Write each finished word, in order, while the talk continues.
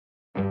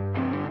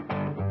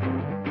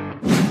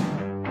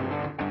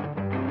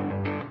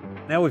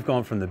Now we've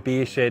gone from the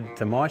beer shed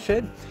to my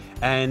shed,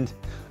 and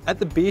at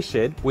the beer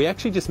shed, we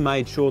actually just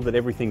made sure that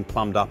everything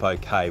plumbed up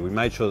okay. We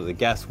made sure that the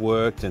gas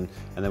worked and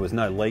there was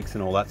no leaks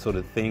and all that sort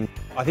of thing.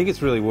 I think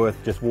it's really worth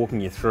just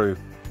walking you through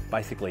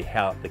basically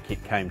how the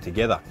kit came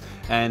together.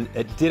 And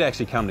it did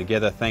actually come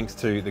together thanks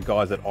to the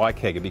guys at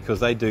Kegerator, because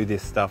they do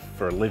this stuff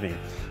for a living.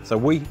 So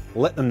we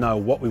let them know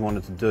what we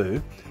wanted to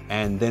do,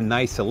 and then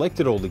they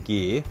selected all the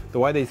gear. The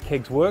way these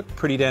kegs work,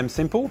 pretty damn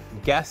simple.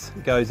 Gas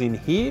goes in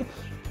here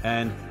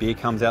and beer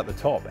comes out the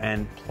top,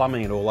 and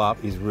plumbing it all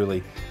up is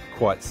really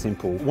quite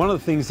simple. One of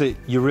the things that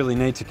you really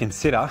need to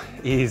consider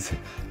is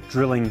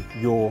drilling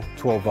your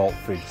 12 volt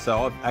fridge.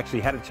 So I've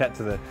actually had a chat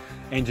to the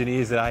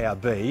engineers at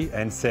ARB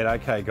and said,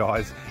 okay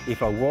guys,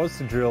 if I was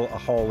to drill a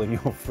hole in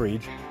your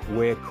fridge,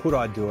 where could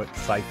I do it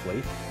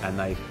safely? And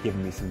they've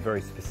given me some very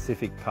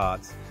specific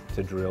parts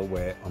to drill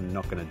where I'm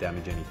not going to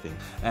damage anything.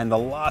 And the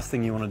last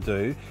thing you want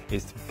to do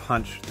is to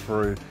punch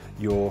through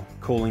your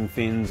cooling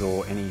fins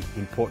or any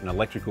important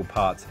electrical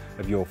parts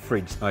of your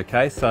fridge.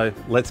 Okay, so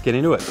let's get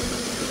into it.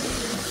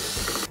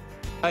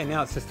 Okay,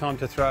 now it's just time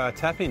to throw our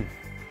tap in.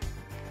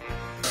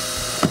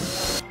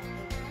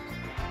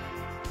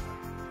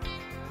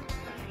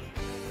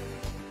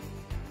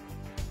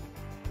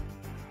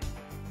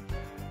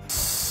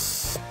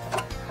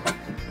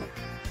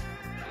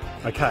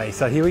 Okay,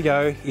 so here we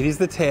go. It is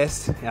the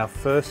test, our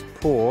first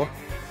pour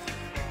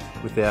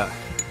with our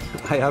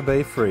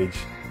ARB fridge.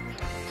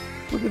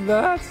 Look at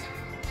that.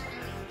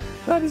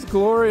 That is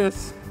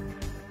glorious.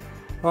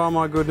 Oh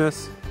my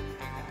goodness.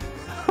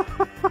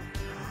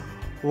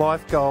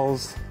 Life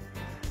goals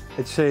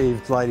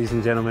achieved, ladies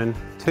and gentlemen.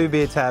 2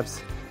 beer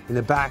taps in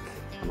the back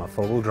of my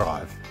 4-wheel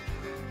drive.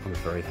 I'm a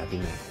very happy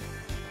man.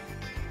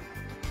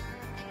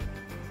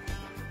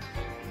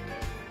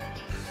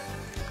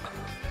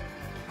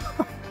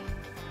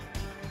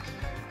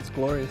 It's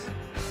glorious.